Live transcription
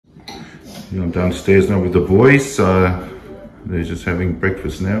I'm downstairs now with the boys. They're just having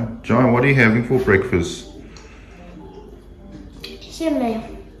breakfast now. John, what are you having for breakfast? Cereal.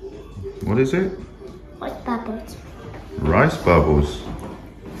 What is it? Rice bubbles. Rice bubbles.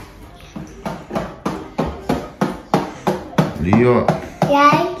 Leo,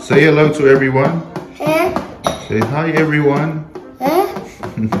 Yay. say hello to everyone. Huh? Say hi, everyone. Huh?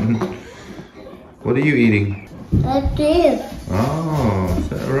 What are you eating? A deer. Oh, is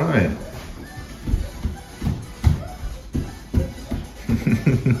that right?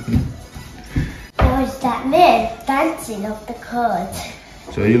 What's that man dancing off the card?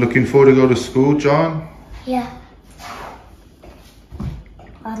 So are you looking forward to go to school, John? Yeah.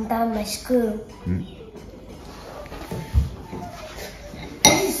 I'm done my school.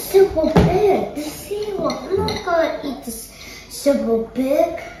 This is super big. See what? I'm not gonna eat this super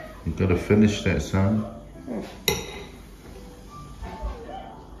big. You gotta finish that, son.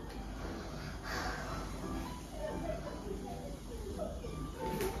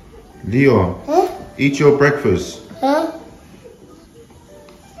 Leo, Huh? eat your breakfast. Huh?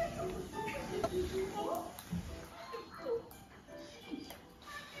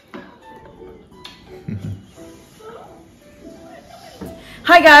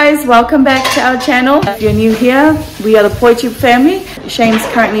 Hi guys, welcome back to our channel. If you're new here, we are the polytube family. Shane's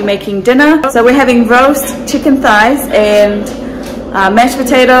currently making dinner. So we're having roast chicken thighs and mashed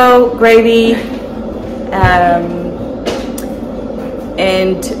potato, gravy,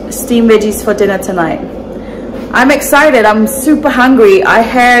 and steamed veggies for dinner tonight. I'm excited, I'm super hungry.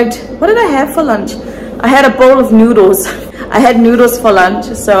 What did I have for lunch? I had a bowl of noodles. I had noodles for lunch,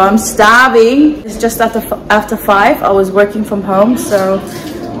 so I'm starving. It's just after 5. I was working from home, so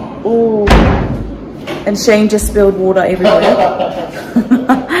ooh. And Shane just spilled water everywhere.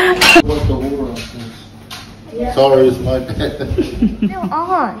 Yeah. Sorry, it's my bad. Still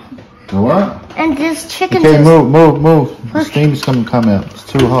on. What? And this chicken. Okay, just... move. The steam's gonna come out. It's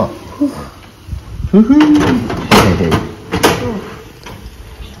too hot.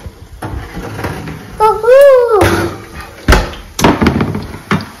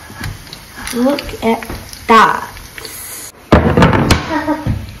 Look at that.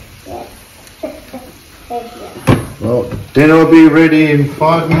 Well, dinner will be ready in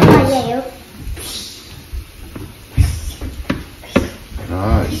 5 minutes.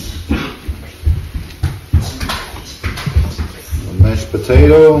 Nice. Mashed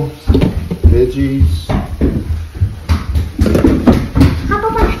potato, veggies.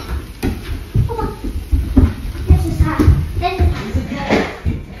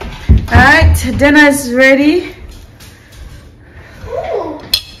 Alright, dinner is ready.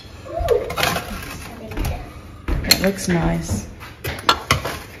 That looks nice.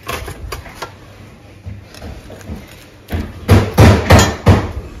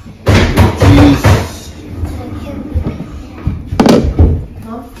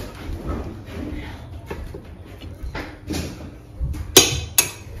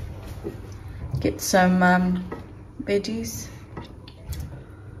 Get some veggies.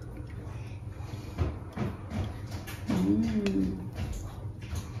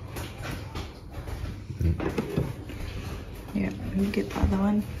 Yeah, let me get the other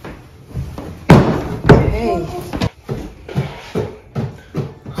one. Okay.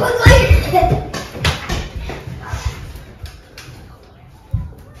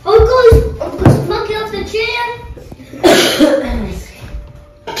 Uncle's smoking off the chair.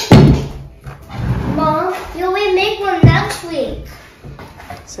 Mom, you only make one next week.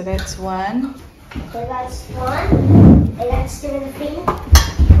 So that's one. So that's one. And that's the thing.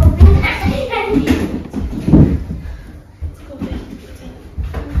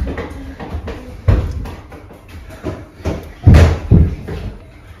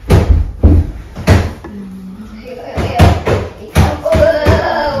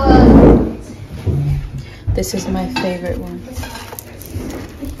 This is my favorite one.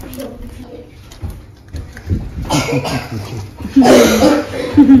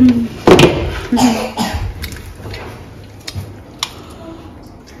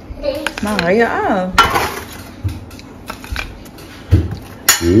 Maria.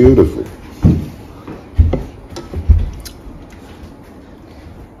 Beautiful.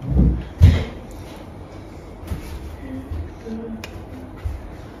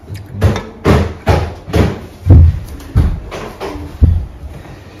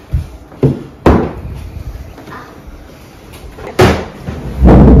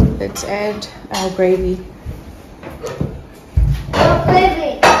 Let's add our gravy. Oh,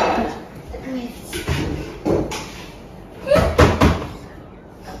 baby.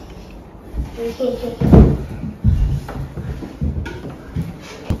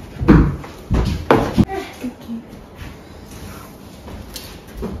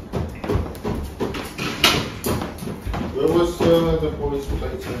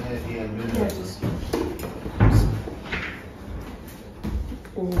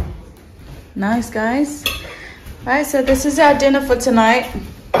 Nice, guys. Alright, so this is our dinner for tonight.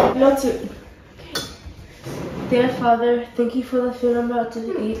 Lots of. Dear Father, thank you for the food I'm about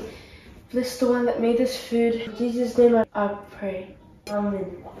to eat. Bless the one that made this food. In Jesus' name I pray.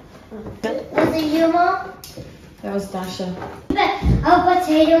 Amen. Was it you, Mom? That was Dasha. A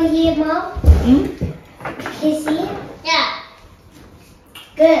potato here, Mom. Hmm? Can you see? Yeah.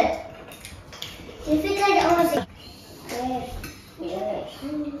 Good. Do you think I almost...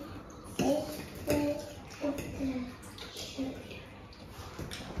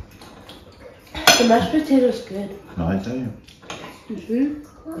 The mashed potato's good. No, I tell you.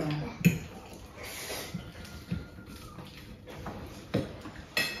 Mm-hmm. Yeah.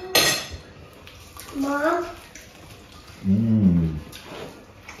 Mom? Mmm.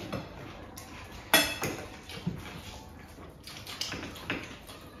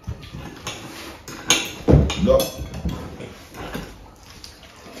 No.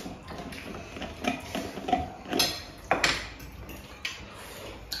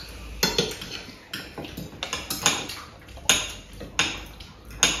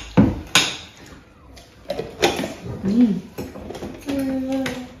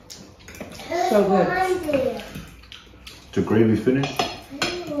 So good. The gravy finished?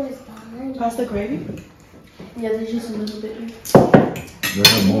 Pass the gravy? Yeah, there's just a little bit here. You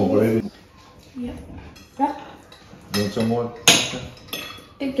have more gravy? Yeah. You want some more?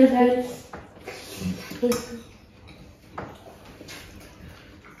 It good.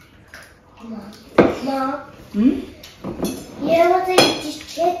 Mom? Hmm? Yeah, what I just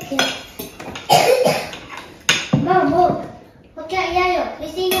chicken. Mom, look. Look at Yayo.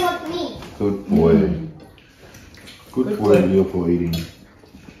 He's eating with me. Good boy. Good boy, Leo, for eating.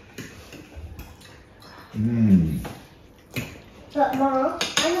 Mmm. But Mom,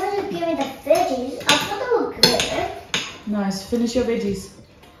 I know you gave me the veggies. I thought they were good. Nice. Finish your veggies.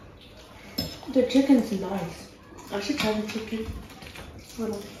 The chicken's nice. I should try the chicken.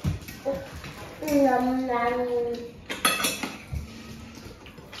 Hold on. Nom, nom.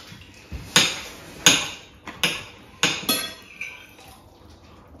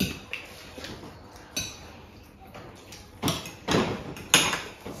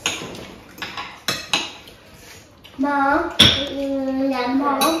 Mom,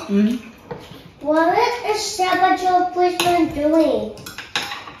 Mom, Hmm? what is Saboteur policeman doing?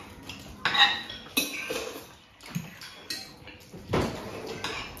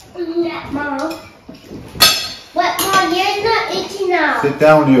 Mom, what? Mom, you're not eating now. Sit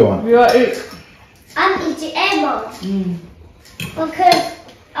down, Leo. You are it. I'm eating egg, Mom, because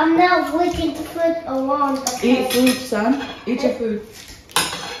I'm not waiting to food alone. Eat food, son. Eat your food.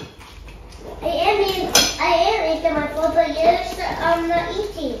 I am eating my food, but yes, I'm not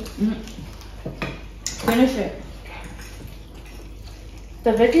eating. Finish it.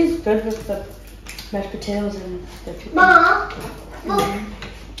 The veggies good with the mashed potatoes and the chicken. Mom, look.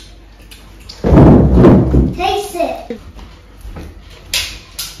 Taste it.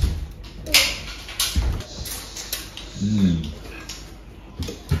 Mmm.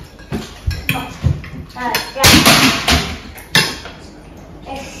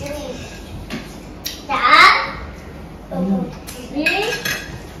 Dad?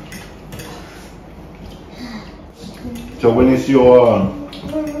 So when is your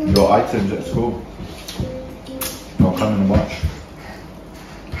items at school? I'll come and watch.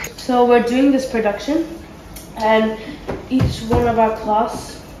 So we're doing this production, and each one of our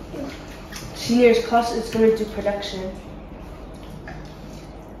class, seniors class, is going to do production.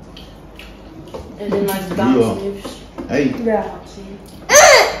 And then like dance Yeah. moves. Hey, Yeah, I'll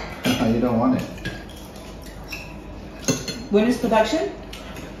see. you don't want it. When is production?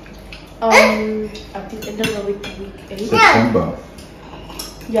 I think end of the week 8. September.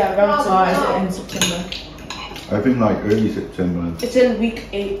 Yeah, around Oh, is September. it in September? I think like early September. It's in week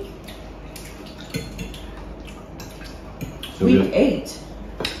 8. So Week 8.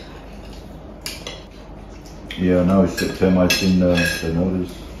 yeah, no, it's September. I've seen the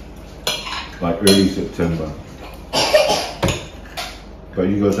notice. Like early September. But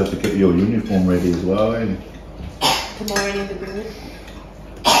you guys have to get your uniform ready as well, eh? Tomorrow I need to bring it.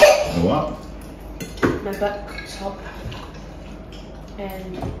 The what? My back top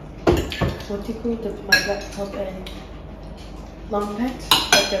and what do you call it? My back top and long pants.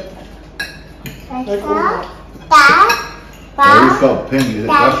 Like the like all that. Oh, it's got pink, is it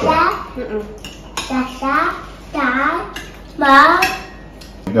Russia? Mom.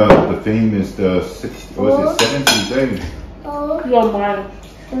 No, the theme is the 60s, was it 70s, eh? You're mine.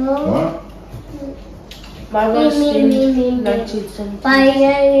 What? Mine was in 1970.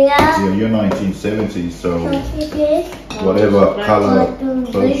 Yeah, you're 1970s, so whatever colour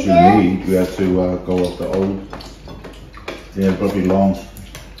clothes you need, you have to go off the old. Yeah, probably long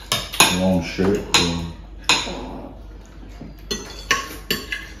shirt.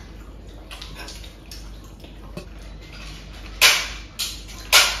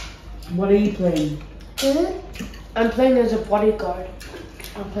 What are you playing? I'm playing as a bodyguard.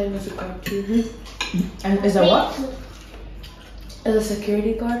 I'm playing as a guard too. And is that what? As a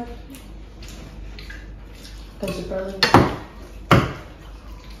security guard. As a brother.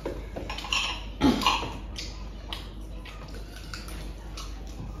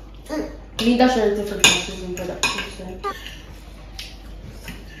 We dash are different classes in production. So.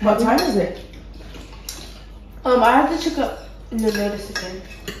 What time is it? I have to check up in the notice again.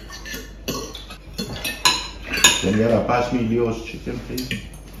 Daniela, pass me Leo's chicken, please.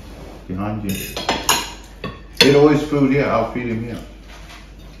 Behind you. Get all his food here. I'll feed him here.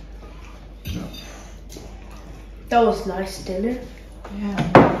 No. That was nice dinner. Yeah.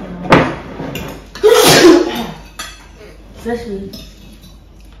 That's me.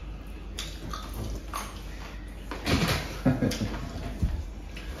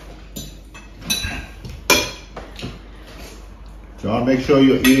 John, make sure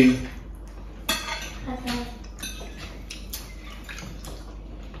you're eating.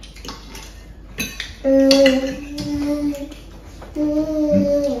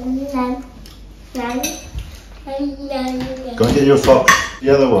 Go and get your socks. The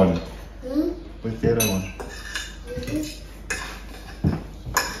other one. Where's the other one?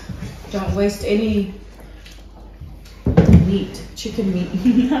 Don't waste any meat, chicken meat.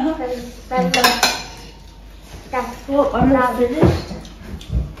 Well, I'm not finished.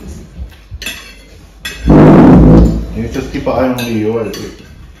 You just keep an eye on the yours.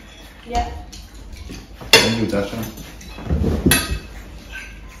 Yeah. Thank you, Dasha.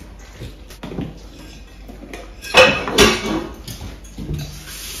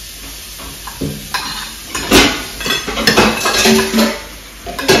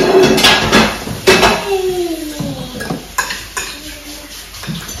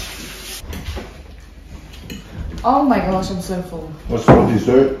 Oh my gosh, I'm so full. What's for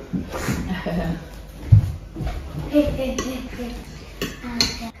dessert?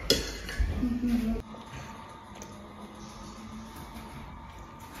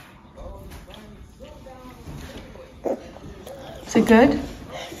 Is it good?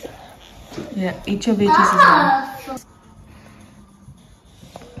 Yeah, eat your veggies as well.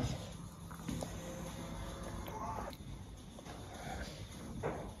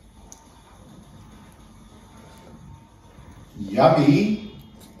 Yummy.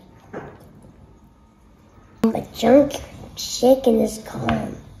 My junk chicken is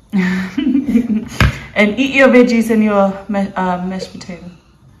gone. And eat your veggies and your mashed potato.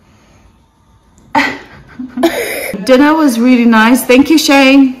 Dinner was really nice. Thank you,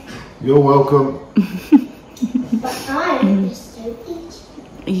 Shane. You're welcome. But I'm just so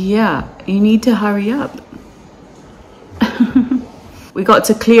itchy. Yeah, you need to hurry up. We got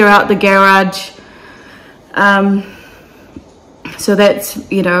to clear out the garage. So that's,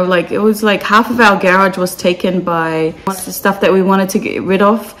 you know, like it was like half of our garage was taken by the stuff that we wanted to get rid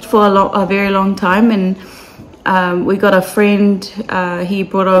of for a very long time. And we got a friend, he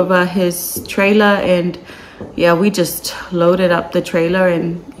brought over his trailer, and yeah, we just loaded up the trailer,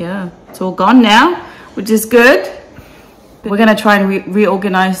 and yeah, it's all gone now, which is good. We're gonna try and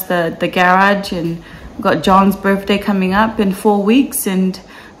reorganize the garage, and we've got John's birthday coming up in 4 weeks, and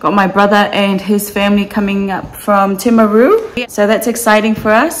got my brother and his family coming up from Timaru. So that's exciting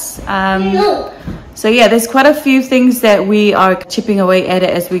for us. So yeah, there's quite a few things that we are chipping away at it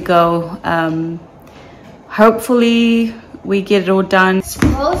as we go. Hopefully we get it all done.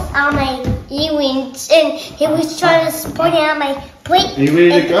 Both are my earrings, and he was trying to point out my plate. Are you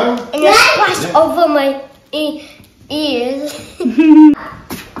ready to go? And it splashed over my ears.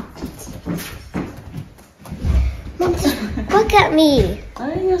 Look at me.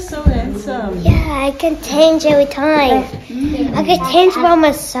 Oh, you're so handsome. Yeah, I can change every time. I can change by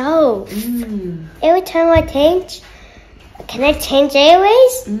myself. Every time I change, can I change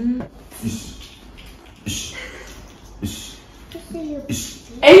anyways?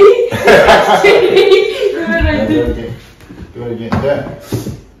 Hey! Do it again. There.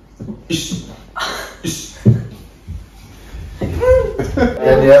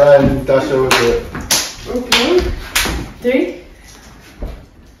 Daniela and Dasha will do it. Okay. 3?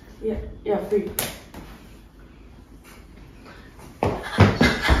 Yeah, 3.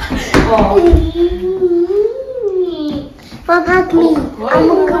 Oh. Mom, hug me. I'm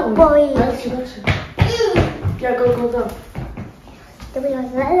a good boy. Yeah, go down. The big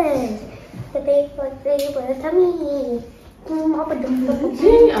one. The big one. Tummy.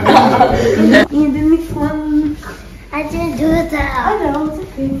 You didn't make fun. I didn't do that. I know, it's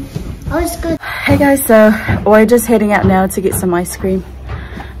okay. I was good. Hey guys, so we're just heading out now to get some ice cream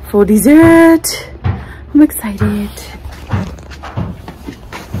for dessert. I'm excited.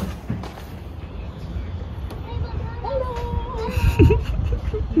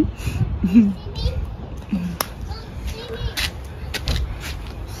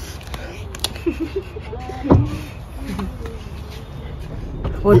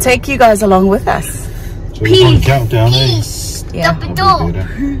 We'll take you guys along with us. Peace. Countdown, eh? Yeah. Yeah.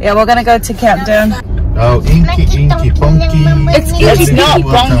 Yeah, we're gonna go to countdown. Oh, inky, punky. It's not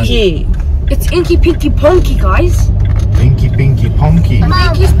punky. It's Inky Pinky Ponky, guys. Inky, pinky, punky.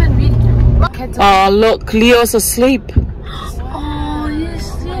 Pinky's been reading. Oh, look, Leo's asleep. Oh,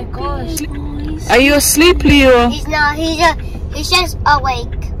 yes, oh my gosh. Are you asleep, Leo? He's not. He's just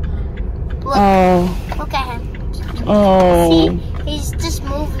awake. Look. Oh. Look at him. Oh. See? He's just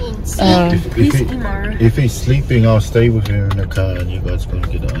moving. See? If he's sleeping, I'll stay with him in the car and you guys go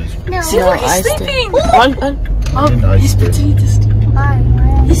and get the ice cream. No. See, look, he's sleeping. He's pretending to sleep.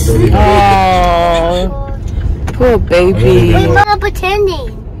 He's sleeping. Oh. Poor baby. He's not pretending.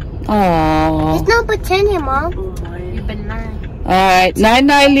 Oh. He's not pretending, Mom. You've been lying. Alright,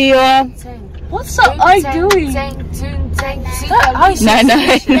 night, Leo. What's the eye doing? Night.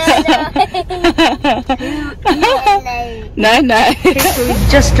 So we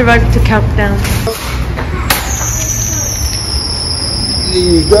just arrived to countdown.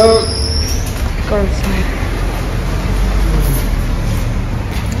 Here you go. Go inside.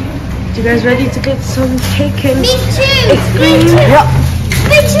 You guys ready to get some cake and Me too. ice cream? Yeah.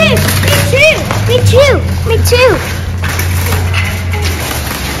 Me too. Me too. Me too.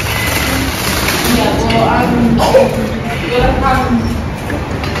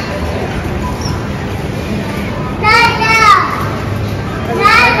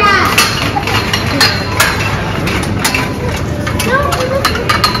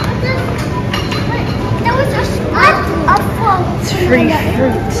 Free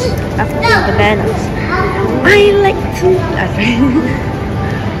fruits after the bananas. I like to.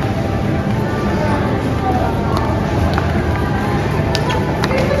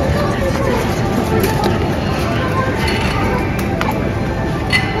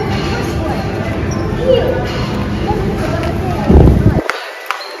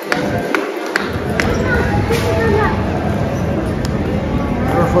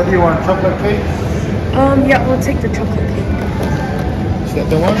 What do you want? Chocolate cake? Yeah, we'll take the chocolate cake. Is that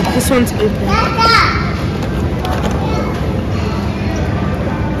the one? This one's open.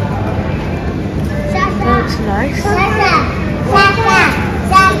 That looks nice.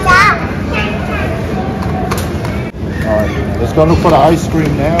 Alright, let's go look for the ice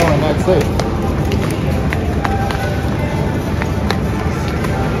cream now and that's it.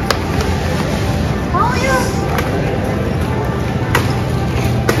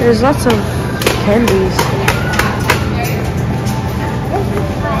 There's lots of candies.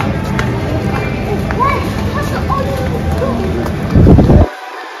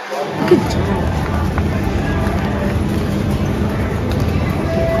 Good job.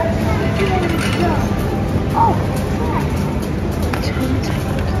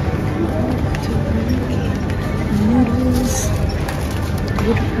 Noodles.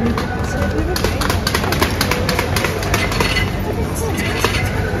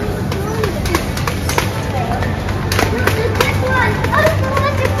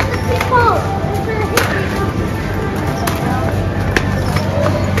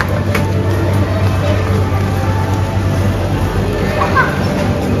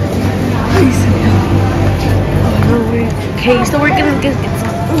 Okay, so we're gonna get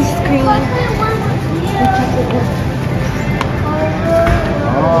some ice cream.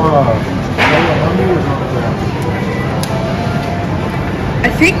 I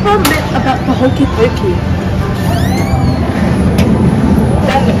think Mom meant about the hokey pokey.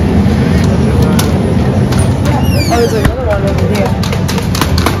 Oh, there's another one over there.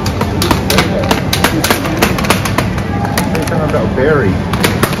 There's something about berry.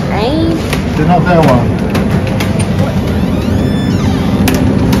 Right? They're not that one.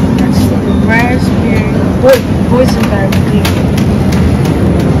 Raspberry. Boysenberry.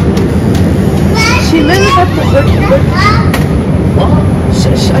 She meant about the hokey pokey.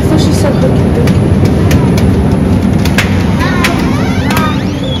 I thought she said hokey pokey.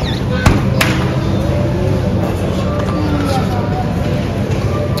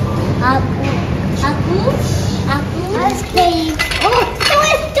 Ice cream. Oh,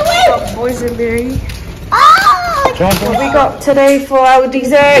 do it. Boysenberry. Oh! What we got today for our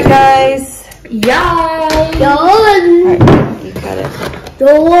dessert, guys? Yeah. Alright, you got it.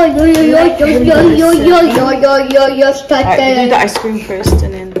 Alright, do the ice cream first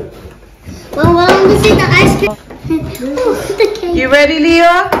and then. Well, this is the ice cream. You ready,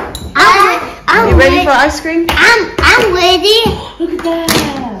 Leo? I'm You ready for ice cream? I'm ready. Look at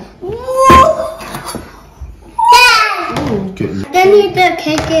that. Then need the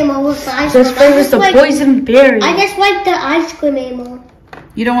cake game over the ice cream. This flavors the poison berry. I just like the ice cream anymore.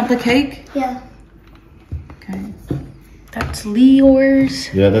 You don't want the cake? Yeah. Okay. That's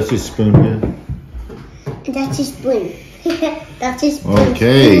Leo's. Yeah, that's his spoon here. That's his spoon. That's his spoon.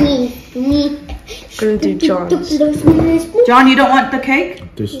 Okay. Gonna do John's. John, you don't want the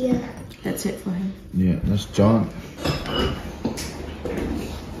cake? This, Yeah. That's it for him. yeah, that's John.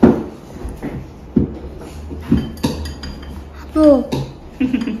 Oh.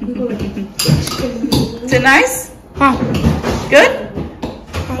 Is it nice? Good?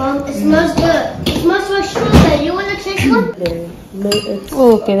 Mom, it smells good. It smells like strawberry. You want to taste one?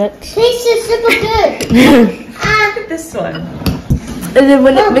 Oh, okay, that. Taste is super good. This one. And then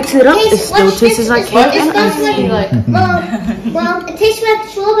when it mixes it up, it Taste- still watch, tastes like it cake. smells like, Mom, it tastes like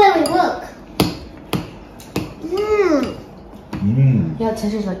strawberry. Look. Mmm. Mmm. Yeah, it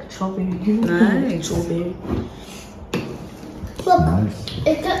tastes like strawberry. Nice. Strawberry. Look, Nice.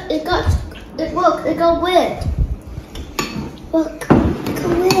 it got weird. Look, it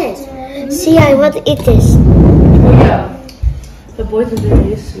got weird. See, I want to eat this. Oh yeah. The poison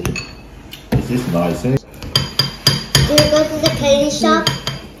berry is sweet. This is nice, eh? Do you go to the candy shop?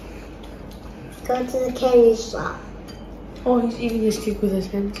 Go to the candy shop. Oh, he's eating his cake with his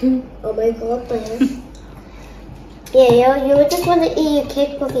hand too. Oh my god, man. Yeah, you just want to eat your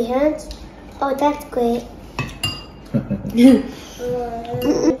cake with your hands? Oh, that's great.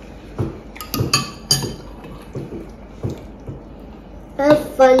 I'm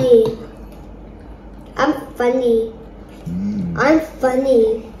funny. I'm funny. I'm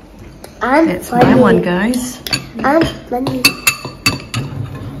funny. I'm That's funny. my one, guys. I'm funny.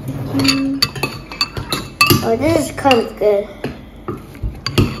 Oh, this is kind of good.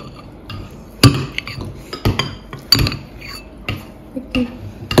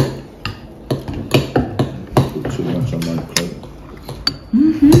 Too much on my plate.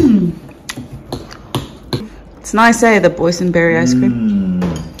 It's nice, eh? The boysenberry ice cream.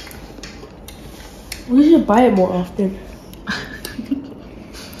 We should buy it more often.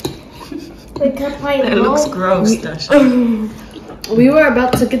 We can play It looks gross, Dash. We were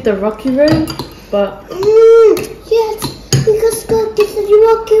about to get the Rocky Road, but Yes, because God gives us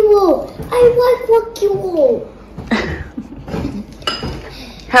Rocky Roll. I like Rocky Roll.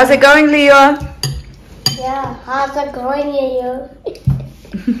 How's it going, Leo? Yeah, how's it going here?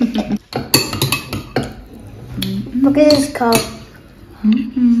 Look at this cup.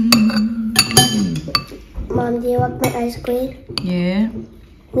 Mom, do you like my ice cream? Yeah.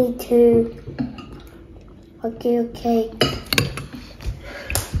 Me too. I'll give you cake.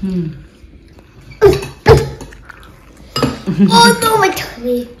 Oh no, my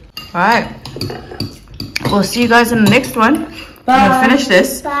tummy. Alright. We'll see you guys in the next one. I'm gonna finish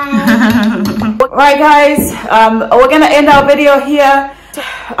this. Bye. Right, guys, we're gonna end our video here.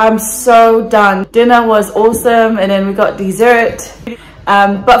 I'm so done. Dinner was awesome, and then we got dessert.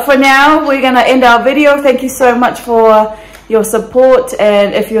 But for now, we're gonna end our video. Thank you so much for your support,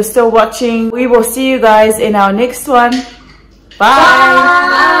 and if you're still watching, we will see you guys in our next one. Bye.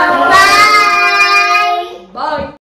 Bye.